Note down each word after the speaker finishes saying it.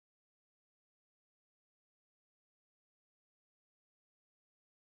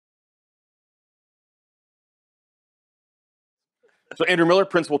So Andrew Miller,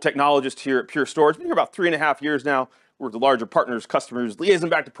 Principal Technologist here at Pure Storage. Been here about 3.5 years now. We're with the larger partners, customers, liaison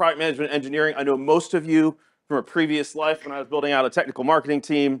back to product management, engineering. I know most of you from a previous life when I was building out a technical marketing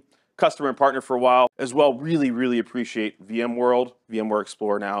team, customer and partner for a while as well. Really appreciate VMworld, VMware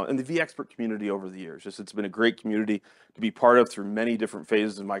Explorer now, and the vExpert community over the years. It's been a great community to be part of through many different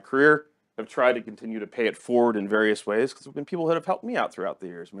phases of my career. I've tried to continue to pay it forward in various ways because there have been people that have helped me out throughout the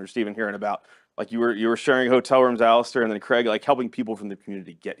years. I remember Stephen hearing about, like you were sharing hotel rooms, Alistair, and then Craig, like helping people from the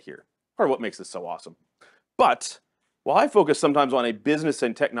community get here. Part of what makes this so awesome. But while I focus sometimes on a business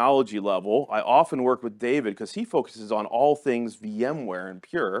and technology level, I often work with David because he focuses on all things VMware and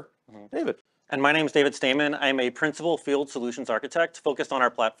Pure. David. And my name is David Stamen. I'm a Principal Field Solutions Architect focused on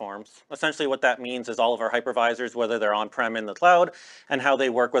our platforms. Essentially what that means is all of our hypervisors, whether they're on-prem in the cloud, and how they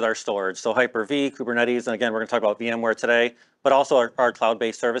work with our storage. So Hyper-V, Kubernetes, and again, we're going to talk about VMware today, but also our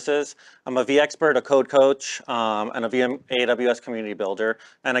cloud-based services. I'm a vExpert, a code coach, and a AWS community builder.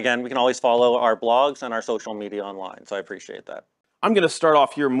 And again, we can always follow our blogs and our social media online, so I appreciate that. I'm going to start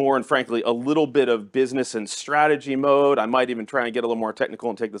off here more and frankly a little bit of business and strategy mode. I might even try and get a little more technical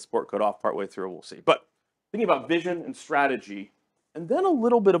and take the support code off partway through, we'll see. But thinking about vision and strategy, and then a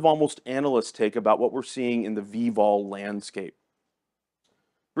little bit of almost analyst take about what we're seeing in the vVol landscape.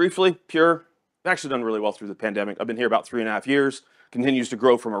 Briefly, Pure, actually done really well through the pandemic. I've been here about 3.5 years, continues to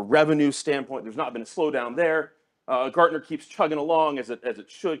grow from a revenue standpoint. There's not been a slowdown there. Gartner keeps chugging along as it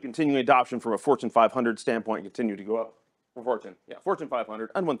should, continuing adoption from a Fortune 500 standpoint, continue to go up. Fortune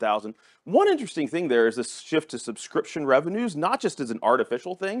 500 and 1,000. One interesting thing there is this shift to subscription revenues, not just as an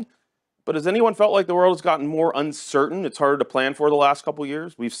artificial thing, but has anyone felt like the world has gotten more uncertain? It's harder to plan for the last couple of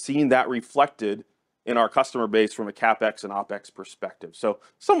years. We've seen that reflected in our customer base from a CapEx and OpEx perspective. So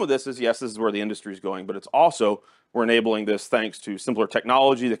some of this is, yes, this is where the industry is going, but it's also, we're enabling this thanks to simpler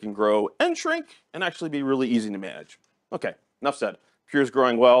technology that can grow and shrink and actually be really easy to manage. Okay, enough said. Pure is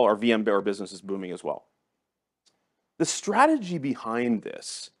growing well. Our VMware business is booming as well. The strategy behind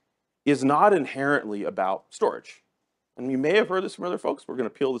this is not inherently about storage. And you may have heard this from other folks. We're going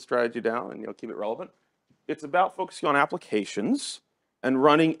to peel the strategy down and keep it relevant. It's about focusing on applications and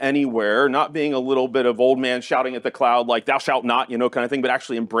running anywhere, not being a little bit of old man shouting at the cloud like thou shalt not, kind of thing, but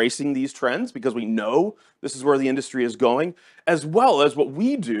actually embracing these trends because we know this is where the industry is going, as well as what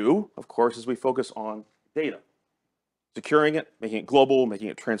we do, of course, is we focus on data, securing it, making it global, making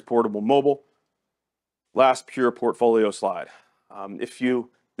it transportable, mobile. Last Pure portfolio slide.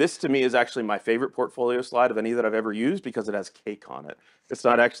 This to me is actually my favorite portfolio slide of any that I've ever used because it has cake on it. It's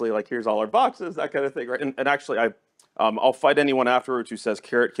not actually like, here's all our boxes, that kind of thing, right? And actually, I'll fight anyone afterwards who says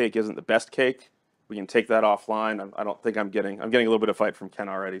carrot cake isn't the best cake. We can take that offline. I don't think I'm getting a little bit of fight from Ken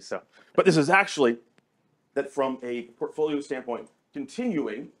already. So, but this is actually that from a portfolio standpoint,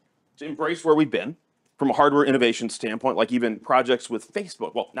 continuing to embrace where we've been. From a hardware innovation standpoint, like even projects with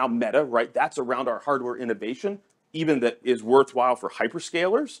Facebook, well, now Meta, right? That's around our hardware innovation, even that is worthwhile for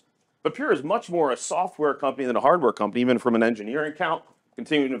hyperscalers. But Pure is much more a software company than a hardware company, even from an engineering count,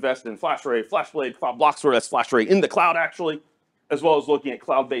 continuing to invest in FlashArray, FlashBlade, Cloud Block Store, that's FlashArray in the cloud actually, as well as looking at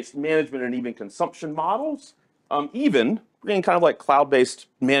cloud-based management and even consumption models, even bringing kind of like cloud-based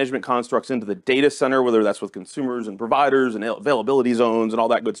management constructs into the data center, whether that's with consumers and providers and availability zones and all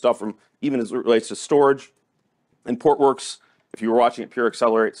that good stuff, from even as it relates to storage. And Portworx, if you were watching at Pure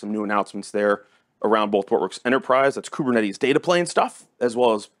Accelerate, some new announcements there around both Portworx Enterprise, that's Kubernetes data plane stuff, as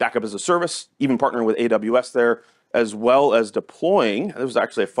well as backup as a service, even partnering with AWS there, as well as deploying. There was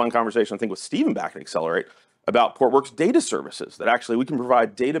actually a fun conversation, I think, with Stephen back at Accelerate about Portworx data services, that actually we can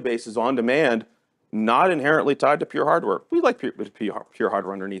provide databases on demand not inherently tied to Pure hardware. We like Pure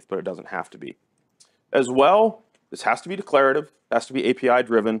hardware underneath, but it doesn't have to be. As well, this has to be declarative, has to be API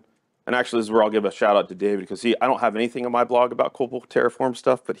driven, and actually this is where I'll give a shout out to David because I don't have anything on my blog about cool Terraform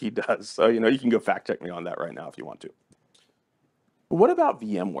stuff, but he does. So, you can go fact check me on that right now if you want to. But what about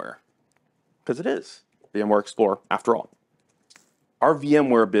VMware? Because it is VMware Explorer after all. Our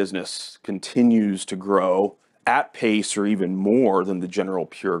VMware business continues to grow at pace or even more than the general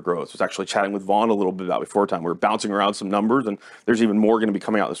Pure growth. I was actually chatting with Vaughn a little bit about before time. We were bouncing around some numbers, and there's even more going to be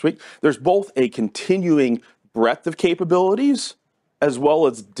coming out this week. There's both a continuing breadth of capabilities as well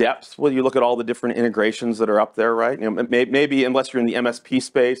as depth, whether you look at all the different integrations that are up there, right? Maybe unless you're in the MSP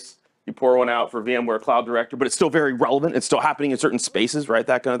space, you pour one out for VMware Cloud Director, but it's still very relevant. It's still happening in certain spaces, right?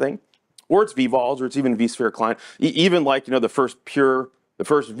 That kind of thing. Or it's vVols, or it's even vSphere Client. Even like, the first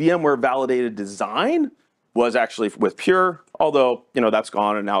VMware validated design was actually with Pure, although, that's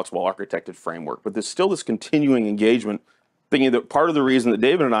gone and now it's well-architected framework. But there's still this continuing engagement, thinking that part of the reason that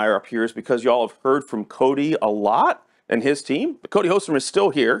David and I are up here is because y'all have heard from Cody a lot and his team. But Cody Hostum is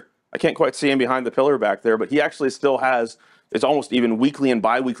still here. I can't quite see him behind the pillar back there, but he actually still has It's almost even weekly and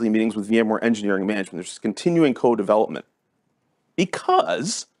bi-weekly meetings with VMware engineering management. There's continuing co-development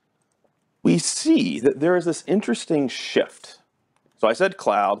because we see that there is this interesting shift. So I said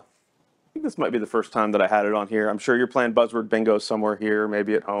cloud. I think this might be the first time that I had it on here. I'm sure you're playing buzzword bingo somewhere here,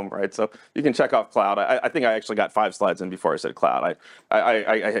 maybe at home, right? So you can check off cloud. I think I actually got 5 slides in before I said cloud.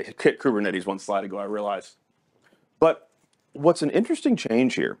 I hit Kubernetes 1 slide ago, I realized. But what's an interesting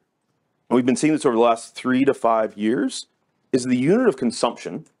change here, and we've been seeing this over the last 3 to 5 years, is the unit of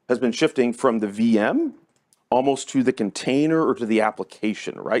consumption has been shifting from the VM almost to the container or to the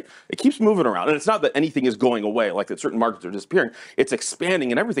application, right? It keeps moving around. And it's not that anything is going away, like that certain markets are disappearing. It's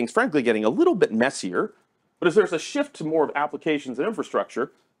expanding and everything's frankly getting a little bit messier. But as there's a shift to more of applications and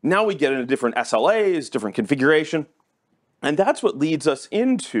infrastructure, now we get into different SLAs, different configuration. And that's what leads us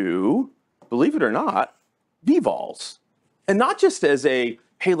into, believe it or not, vVols. And not just as a,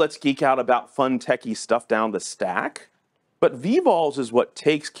 hey, let's geek out about fun techie stuff down the stack, but vVols is what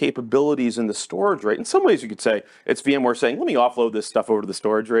takes capabilities in the storage array. In some ways, you could say it's VMware saying, let me offload this stuff over to the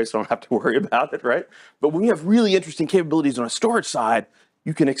storage array so I don't have to worry about it, right? But when you have really interesting capabilities on a storage side,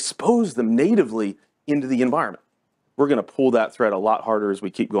 you can expose them natively into the environment. We're going to pull that thread a lot harder as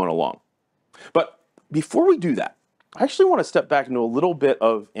we keep going along. But before we do that, I actually want to step back into a little bit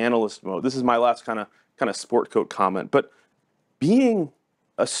of analyst mode. This is my last kind of sport coat comment, but being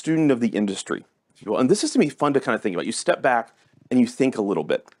a student of the industry, and this is to me fun to kind of think about. You step back and you think a little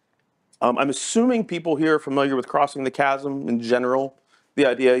bit. I'm assuming people here are familiar with Crossing the Chasm in general. The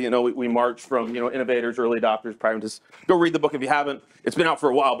idea, we march from, innovators, early adopters, pragmatists. Go read the book if you haven't. It's been out for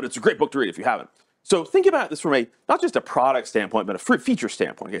a while, but it's a great book to read if you haven't. So think about this from not just a product standpoint, but a feature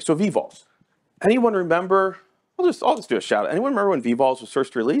standpoint. Okay, so vVols. Anyone remember? I'll just do a shout out. Anyone remember when vVols was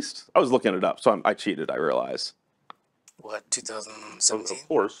first released? I was looking it up, so I cheated. I realize. What, 2017? Of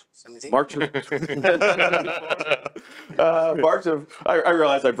course. 17? March of, I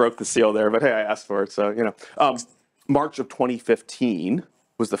realized I broke the seal there, but hey, I asked for it, so, March of 2015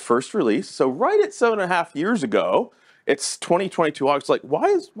 was the first release. So right at 7.5 years ago, it's 2022 August. Like, why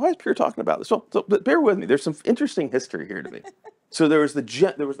is Pierre talking about this? So but bear with me. There's some interesting history here to me. So there was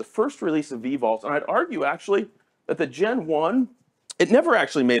the first release of vVols, and I'd argue actually that the Gen 1, it never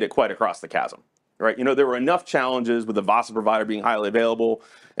actually made it quite across the chasm. Right? There were enough challenges with the VASA provider being highly available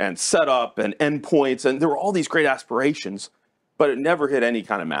and setup and endpoints, and there were all these great aspirations, but it never hit any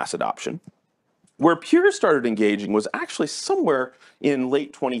kind of mass adoption. Where Pure started engaging was actually somewhere in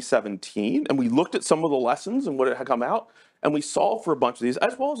late 2017, and we looked at some of the lessons and what had come out, and we solved for a bunch of these,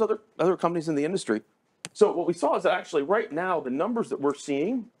 as well as other companies in the industry. So what we saw is that actually right now, the numbers that we're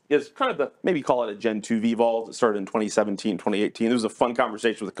seeing is kind of maybe call it a Gen 2 vVols. It started in 2017, 2018. There was a fun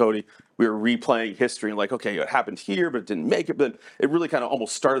conversation with Cody. We were replaying history and like, okay, it happened here, but it didn't make it. But it really kind of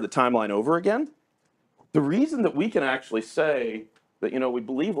almost started the timeline over again. The reason that we can actually say that, we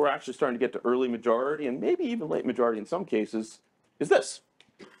believe we're actually starting to get to early majority and maybe even late majority in some cases is this.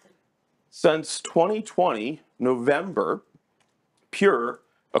 Since 2020, November, Pure,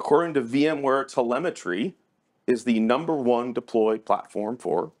 according to VMware telemetry, is the #1 deployed platform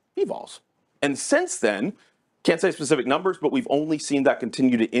for vVols. And since then, can't say specific numbers, but we've only seen that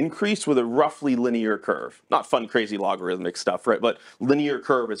continue to increase with a roughly linear curve. Not fun, crazy logarithmic stuff, right? But linear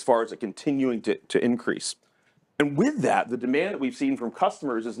curve as far as it continuing to increase. And with that, the demand that we've seen from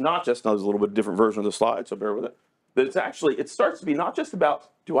customers is not just, now there's a little bit different version of the slide, so bear with it. But it starts to be not just about,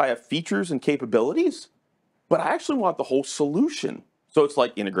 do I have features and capabilities, but I actually want the whole solution. So it's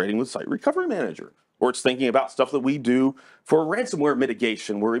like integrating with Site Recovery Manager, or it's thinking about stuff that we do for ransomware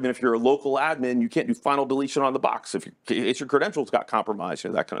mitigation, where even if you're a local admin, you can't do final deletion on the box if your credentials got compromised,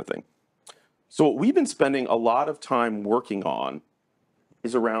 that kind of thing. So what we've been spending a lot of time working on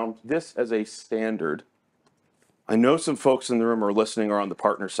is around this as a standard. I know some folks in the room are listening are on the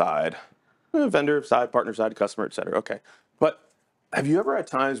partner side, vendor side, partner side, customer, et cetera. Okay, but have you ever had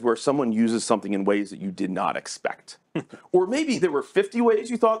times where someone uses something in ways that you did not expect? Or maybe there were 50 ways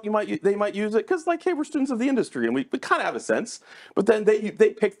you thought they might use it, because like, hey, we're students of the industry and we kind of have a sense, but then they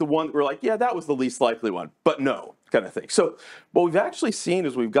picked the one that we're like, yeah, that was the least likely one, but no, kind of thing. So what we've actually seen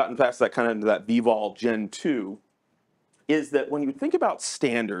as we've gotten past that kind of into that vVol Gen 2 is that when you think about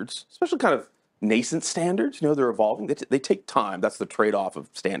standards, especially kind of nascent standards, they're evolving, they take time. That's the trade-off of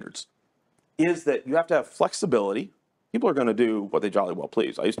standards, is that you have to have flexibility. People are going to do what they jolly well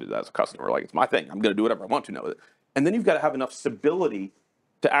please. I used to do that as a customer. Like, it's my thing. I'm going to do whatever I want to now with it. And then you've got to have enough stability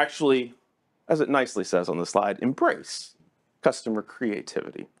to actually, as it nicely says on the slide, embrace customer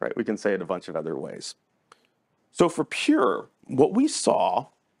creativity, right? We can say it a bunch of other ways. So for Pure, what we saw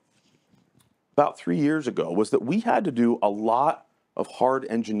about 3 years ago was that we had to do a lot of hard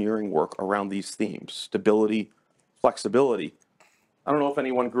engineering work around these themes: stability, flexibility. I don't know if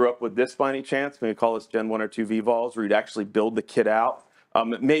anyone grew up with this by any chance. Maybe call this Gen 1 or 2 vVols, where you'd actually build the kit out.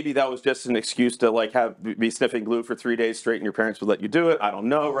 Maybe that was just an excuse to like be sniffing glue for 3 days straight and your parents would let you do it. I don't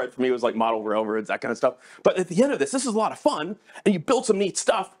know, right? For me, it was like model railroads, that kind of stuff. But at the end of this is a lot of fun and you build some neat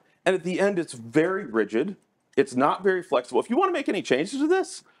stuff. And at the end, it's very rigid. It's not very flexible. If you want to make any changes to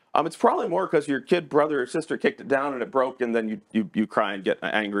this, it's probably more because your kid, brother, or sister kicked it down and it broke, and then you cry and get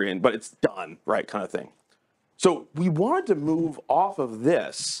angry, but it's done, right, kind of thing. So we wanted to move off of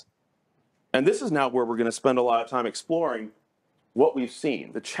this, and this is now where we're going to spend a lot of time exploring what we've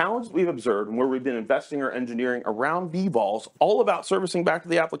seen, the challenge we've observed, and where we've been investing our engineering around vVols, all about servicing back to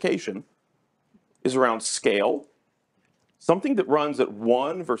the application, is around scale. Something that runs at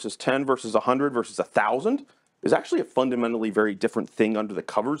 1 versus 10 versus 100 versus 1,000 is actually a fundamentally very different thing under the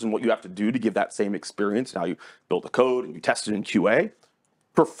covers and what you have to do to give that same experience. Now you build the code and you test it in QA.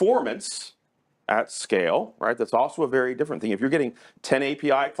 Performance at scale, right? That's also a very different thing. If you're getting 10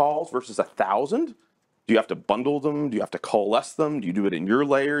 API calls versus 1,000, do you have to bundle them? Do you have to coalesce them? Do you do it in your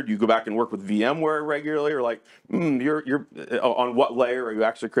layer? Do you go back and work with VMware regularly? Or like, you're on what layer are you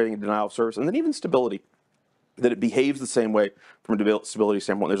actually creating a denial of service? And then even stability, that it behaves the same way from a stability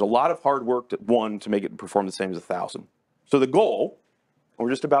standpoint. There's a lot of hard work at 1 to make it perform the same as 1,000. So the goal, we're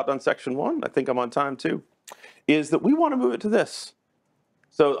just about done section 1, I think I'm on time too, is that we want to move it to this.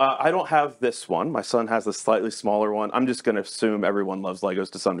 So I don't have this one. My son has a slightly smaller one. I'm just going to assume everyone loves Legos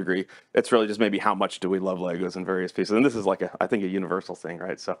to some degree. It's really just maybe how much do we love Legos in various pieces. And this is like, I think, a universal thing,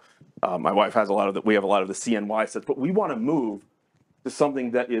 right? So my wife has a lot of we have a lot of the CNY sets, but we want to move to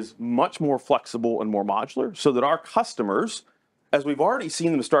something that is much more flexible and more modular so that our customers, as we've already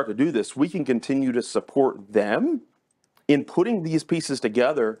seen them start to do this, we can continue to support them in putting these pieces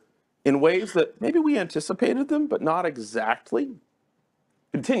together in ways that maybe we anticipated them, but not exactly.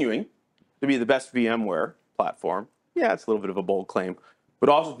 Continuing to be the best VMware platform. Yeah, it's a little bit of a bold claim, but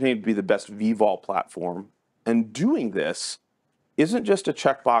also continue to be the best vVol platform. And doing this isn't just a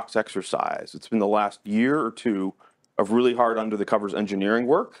checkbox exercise. It's been the last year or two of really hard under the covers engineering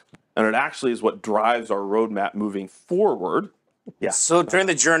work, and it actually is what drives our roadmap moving forward. Yeah. So during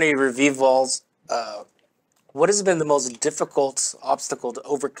the journey of vVols, what has been the most difficult obstacle to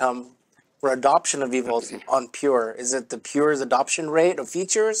overcome for adoption of vVols on Pure? Is it the Pure's adoption rate of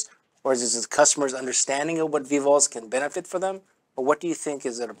features, or is it just customers' understanding of what vVols can benefit for them? Or what do you think,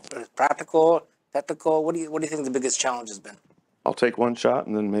 is it a practical, technical? What do you think the biggest challenge has been? I'll take one shot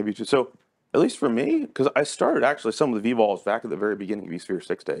and then maybe two. So at least for me, because I started actually some of the vVols back at the very beginning of vSphere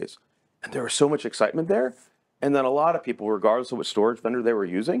 6 days, and there was so much excitement there. And then a lot of people, regardless of what storage vendor they were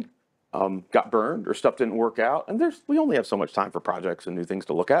using, got burned or stuff didn't work out. And we only have so much time for projects and new things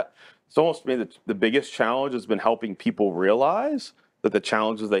to look at. It's almost to me that the biggest challenge has been helping people realize that the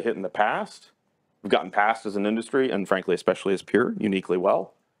challenges they hit in the past, we've gotten past as an industry, and frankly, especially as Pure, uniquely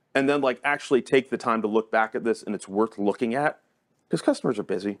well. And then like actually take the time to look back at this, and it's worth looking at. Because customers are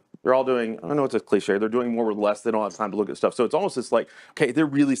busy. They're all doing, I know it's a cliche, they're doing more with less. They don't have time to look at stuff. So it's almost this like, okay, there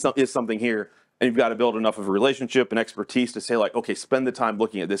really is something here. And you've got to build enough of a relationship and expertise to say like, okay, spend the time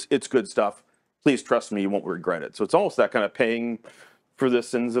looking at this. It's good stuff. Please trust me, you won't regret it. So it's almost that kind of paying for the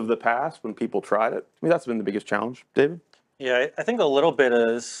sins of the past when people tried it. I mean, that's been the biggest challenge. David? Yeah, I think a little bit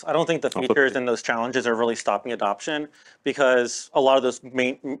is, I don't think the features and those challenges are really stopping adoption, because a lot of those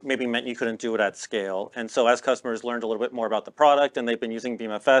maybe meant you couldn't do it at scale. And so as customers learned a little bit more about the product and they've been using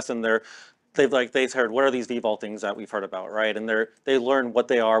BeamFS, and they've heard, what are these vVol things that we've heard about, right? And they learn what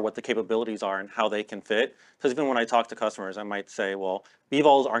they are, what the capabilities are, and how they can fit. Because even when I talk to customers, I might say, well,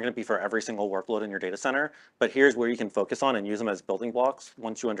 vVols aren't going to be for every single workload in your data center, but here's where you can focus on and use them as building blocks.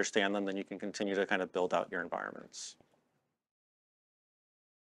 Once you understand them, then you can continue to kind of build out your environments.